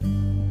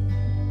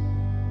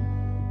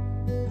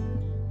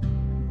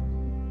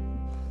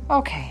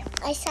Okay.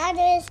 I saw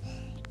this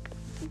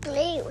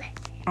blue.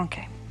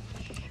 Okay.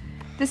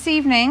 This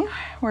evening,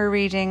 we're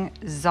reading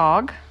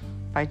Zog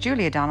by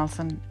Julia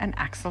Donaldson and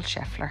Axel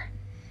Scheffler.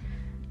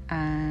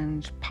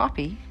 And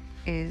Poppy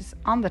is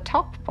on the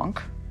top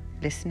bunk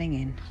listening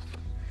in.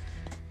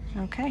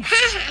 Okay.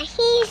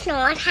 He's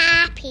not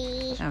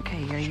happy.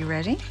 Okay, are you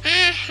ready?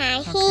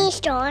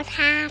 He's not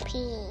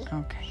happy.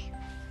 Okay.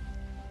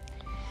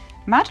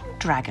 Madam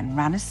Dragon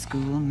ran a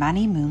school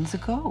many moons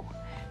ago.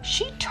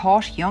 She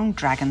taught young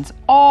dragons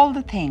all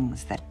the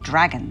things that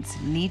dragons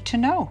need to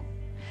know.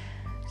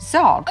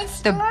 Zog,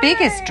 the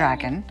biggest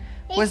dragon,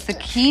 was the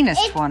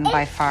keenest one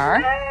by far.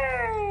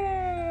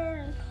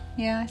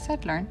 Yeah, I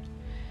said learn.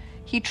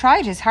 He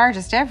tried his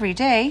hardest every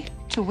day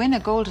to win a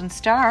golden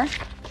star.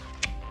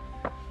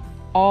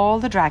 All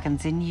the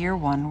dragons in year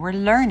 1 were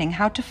learning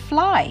how to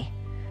fly.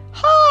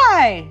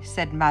 Hi,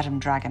 said Madam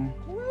Dragon,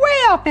 way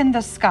up in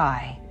the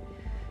sky.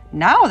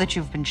 Now that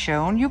you've been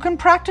shown, you can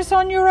practice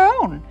on your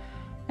own,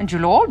 and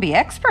you'll all be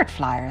expert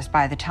flyers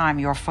by the time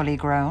you're fully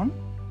grown.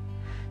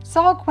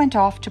 Zog went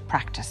off to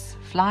practice,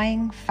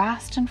 flying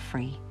fast and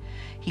free.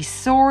 He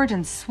soared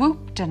and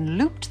swooped and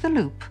looped the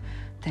loop,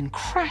 then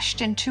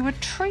crashed into a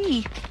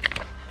tree.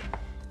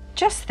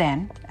 Just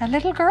then, a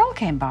little girl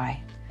came by.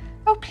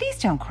 "Oh, please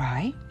don't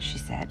cry," she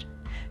said.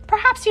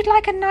 "Perhaps you'd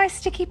like a nice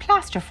sticky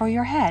plaster for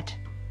your head."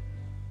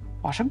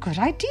 "What a good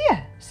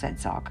idea," said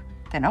Zog.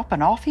 Then up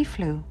and off he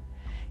flew,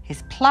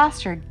 his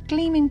plaster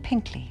gleaming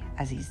pinkly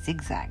as he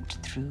zigzagged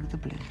through the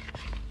blue.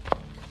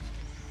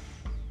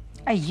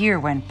 A year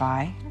went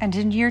by, and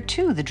in year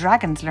 2 the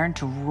dragons learned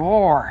to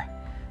roar.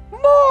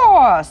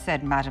 "More,"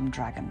 said Madam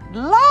Dragon.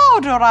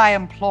 "Louder, I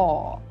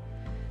implore.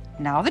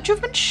 Now that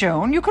you've been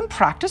shown, you can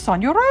practice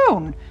on your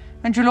own,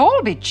 and you'll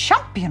all be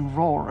champion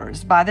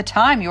roarers by the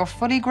time you're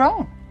fully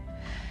grown."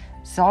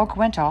 Zog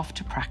went off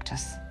to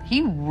practice.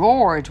 He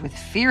roared with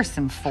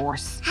fearsome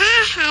force.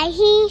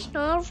 He's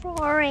not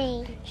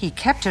roaring. He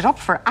kept it up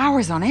for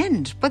hours on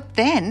end, but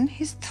then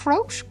his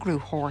throat grew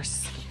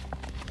hoarse.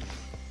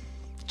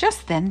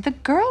 Just then the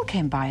girl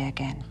came by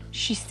again.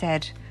 She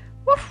said,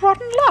 "What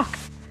rotten luck!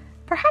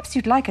 Perhaps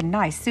you'd like a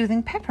nice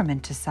soothing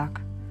peppermint to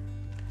suck."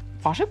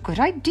 "What a good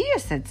idea,"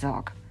 said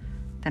Zog.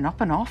 Then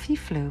up and off he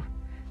flew,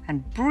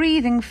 and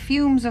breathing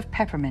fumes of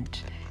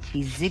peppermint,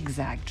 he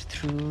zigzagged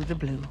through the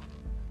blue.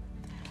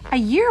 A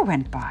year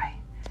went by,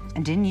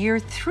 and in year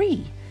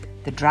 3,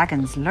 the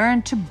dragons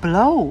learned to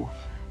blow.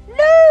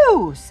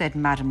 "No," said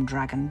Madam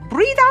Dragon,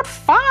 "breathe out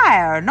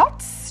fire,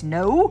 not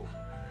snow.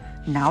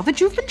 Now that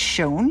you've been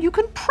shown, you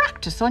can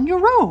practice on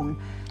your own,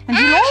 and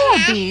you'll all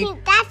be..."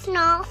 That's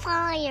not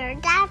fire,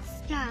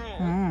 that's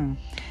snow.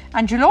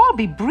 "And you'll all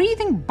be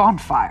breathing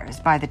bonfires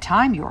by the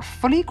time you're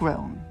fully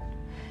grown."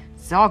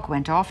 Zog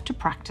went off to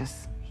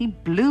practice. He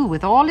blew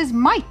with all his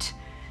might.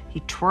 He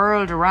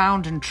twirled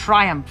around in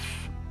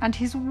triumph, and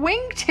his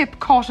wingtip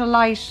caught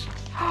alight.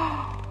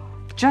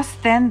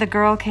 Just then the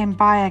girl came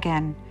by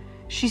again.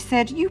 She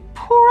said, "You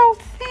poor old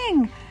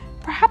thing,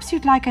 perhaps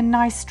you'd like a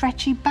nice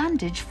stretchy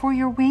bandage for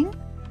your wing?"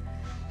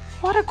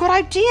 "What a good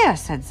idea,"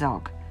 said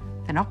Zog.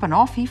 Then up and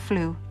off he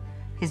flew,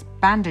 his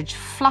bandage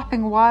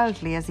flapping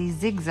wildly as he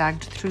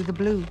zigzagged through the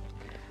blue.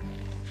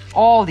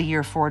 All the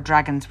year 4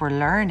 dragons were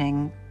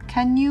learning.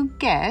 Can you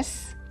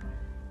guess?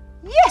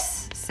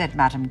 "Yes," said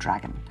Madam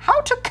Dragon,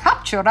 "how to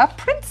capture a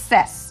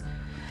princess.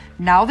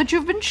 Now that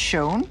you've been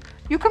shown,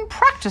 you can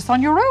practice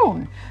on your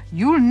own.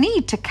 You'll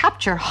need to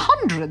capture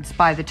hundreds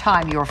by the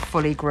time you're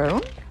fully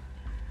grown."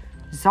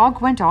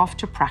 Zog went off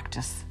to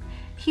practice.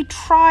 He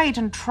tried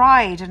and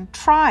tried and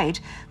tried,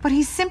 but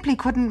he simply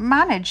couldn't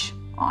manage.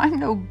 "I'm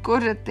no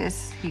good at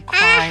this," he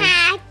cried.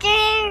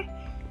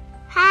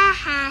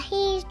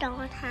 He's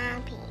not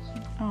happy.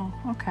 Oh,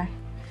 okay.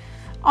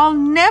 "I'll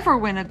never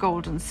win a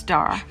golden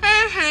star."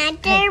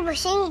 They're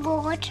wishing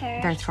water.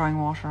 They're throwing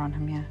water on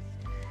him, yeah.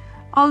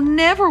 "I'll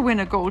never win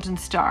a golden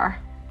star."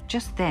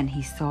 Just then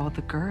he saw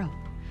the girl.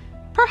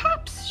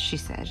 "Perhaps," she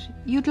said,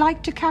 "you'd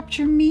like to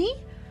capture me?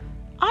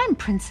 I'm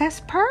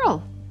Princess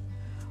Pearl."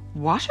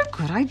 "What a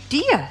good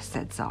idea,"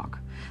 said Zog.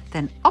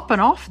 Then up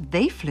and off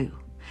they flew,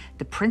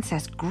 the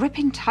princess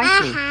gripping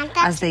tightly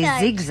as they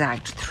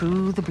zigzagged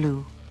through the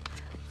blue.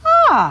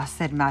 "Ah,"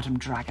 said Madam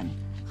Dragon,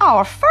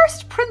 "our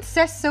first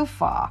princess so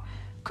far.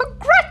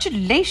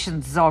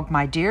 Congratulations, Zog,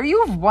 my dear,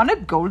 you've won a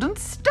golden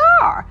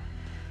star."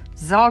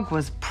 Zog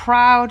was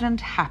proud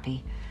and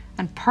happy,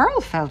 and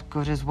Pearl felt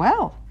good as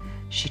well.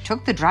 She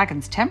took the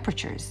dragon's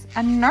temperatures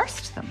and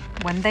nursed them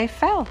when they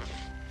fell.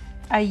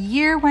 A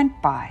year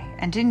went by,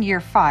 and in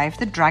year 5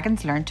 the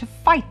dragons learned to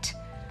fight.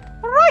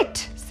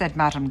 "Right," said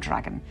Madam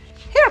Dragon,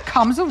 "here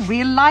comes a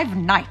real live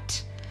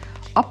knight."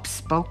 Up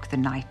spoke the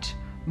knight.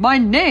 "My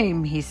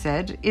name," he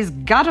said, "is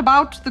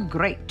Gadabout the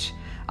Great.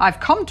 I've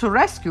come to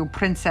rescue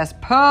Princess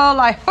Pearl.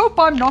 I hope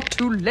I'm not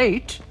too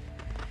late."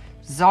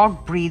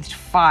 Zog breathed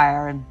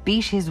fire and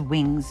beat his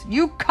wings.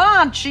 "You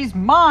can't, she's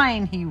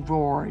mine," he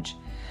roared.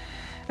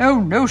 "Oh,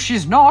 no,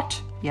 she's not,"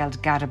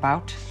 yelled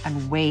Gadabout,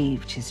 and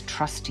waved his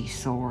trusty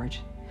sword.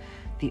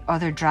 The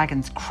other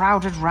dragons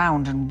crowded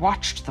round and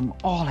watched them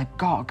all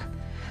agog.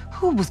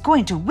 Who was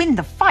going to win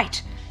the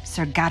fight,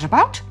 Sir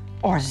Gadabout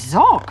or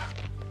Zog?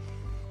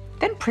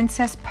 Then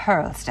Princess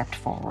Pearl stepped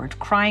forward,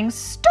 crying,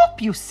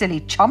 "Stop, you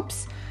silly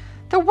chumps!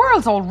 The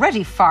world's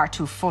already far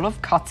too full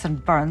of cuts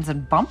and burns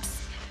and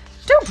bumps.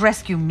 Don't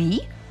rescue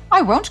me.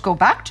 I won't go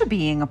back to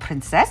being a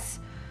princess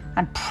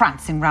and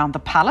prancing round the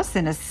palace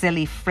in a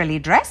silly frilly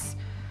dress.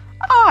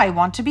 I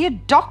want to be a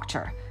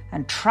doctor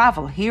and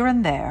travel here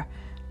and there,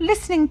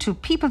 listening to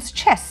people's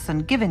chests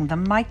and giving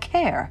them my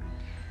care."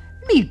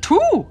 "Me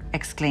too!"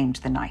 exclaimed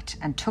the knight,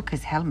 and took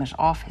his helmet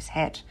off his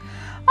head.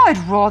 "I'd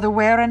rather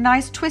wear a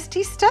nice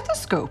twisty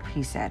stethoscope,"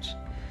 he said.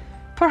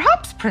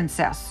 "Perhaps,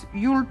 princess,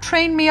 you'll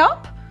train me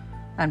up?"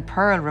 And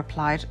Pearl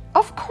replied,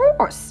 "Of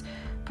course,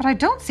 but I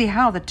don't see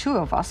how the two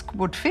of us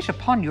would fit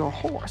upon your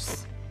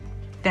horse."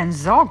 Then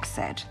Zog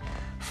said,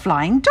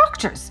 "Flying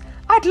doctors,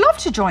 I'd love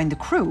to join the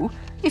crew.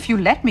 If you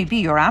let me be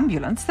your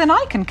ambulance, then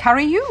I can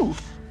carry you."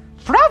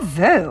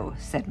 "Bravo,"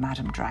 said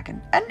Madam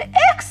Dragon. "An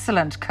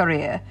excellent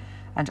career."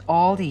 And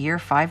all the Year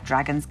 5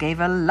 dragons gave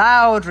a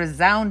loud,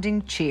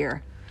 resounding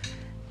cheer.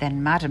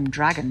 Then Madam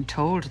Dragon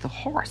told the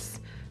horse,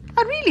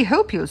 "I really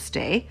hope you'll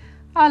stay.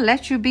 I'll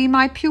let you be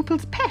my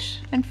pupil's pet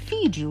and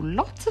feed you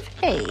lots of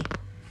hay."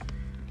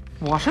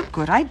 "What a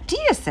good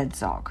idea," said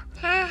Zog.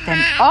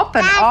 Then up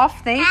and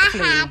off they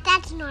flew.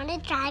 That's not a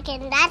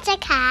dragon, that's a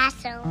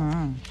castle.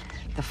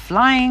 The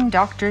flying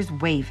doctors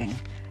waving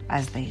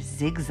as they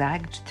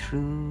zigzagged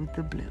through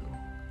the blue.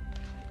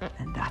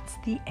 And that's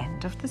the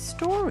end of the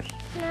story.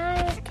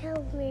 Now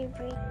kill me,